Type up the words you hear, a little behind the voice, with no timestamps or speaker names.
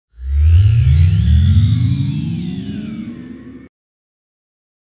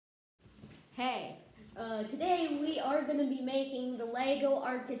Hey, today we are going to be making the Lego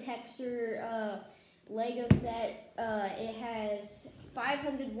architecture Lego set. It has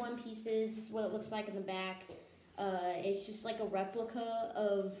 501 pieces. This is what it looks like in the back. It's just like a replica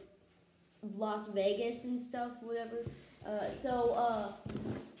of Las Vegas and stuff, whatever.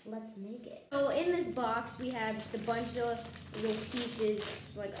 Let's make it. So in this box we have just a bunch of little pieces,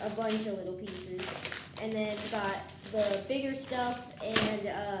 like a bunch of little pieces. And then we got the bigger stuff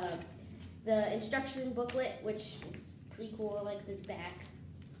and the instruction booklet, which is pretty cool. I like this back.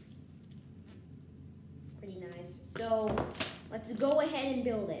 Pretty nice. So let's go ahead and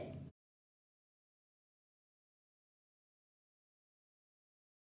build it.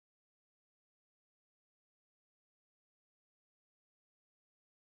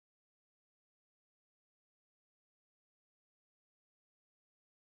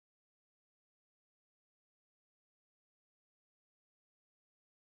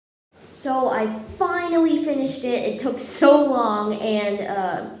 So I finally finished it. It took so long,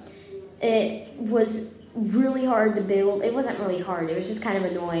 and it was really hard to build. It wasn't really hard. It was just kind of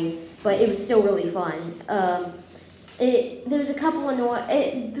annoying, but it was still really fun. There's a couple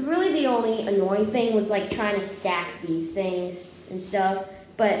really the only annoying thing was like trying to stack these things and stuff,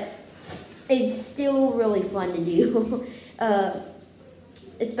 but it's still really fun to do,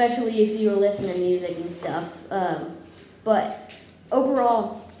 especially if you're listening to music and stuff. But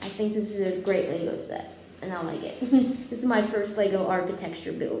overall, I think this is a great Lego set, and I like it. This is my first Lego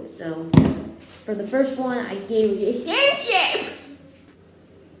architecture build, so for the first one, I gave it a spaceship!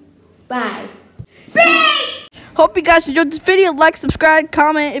 Bye. Hope you guys enjoyed this video. Like, subscribe,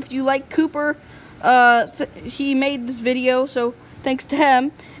 comment if you like Cooper. He made this video, so thanks to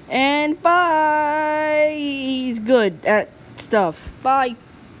him. And bye. He's good at stuff. Bye.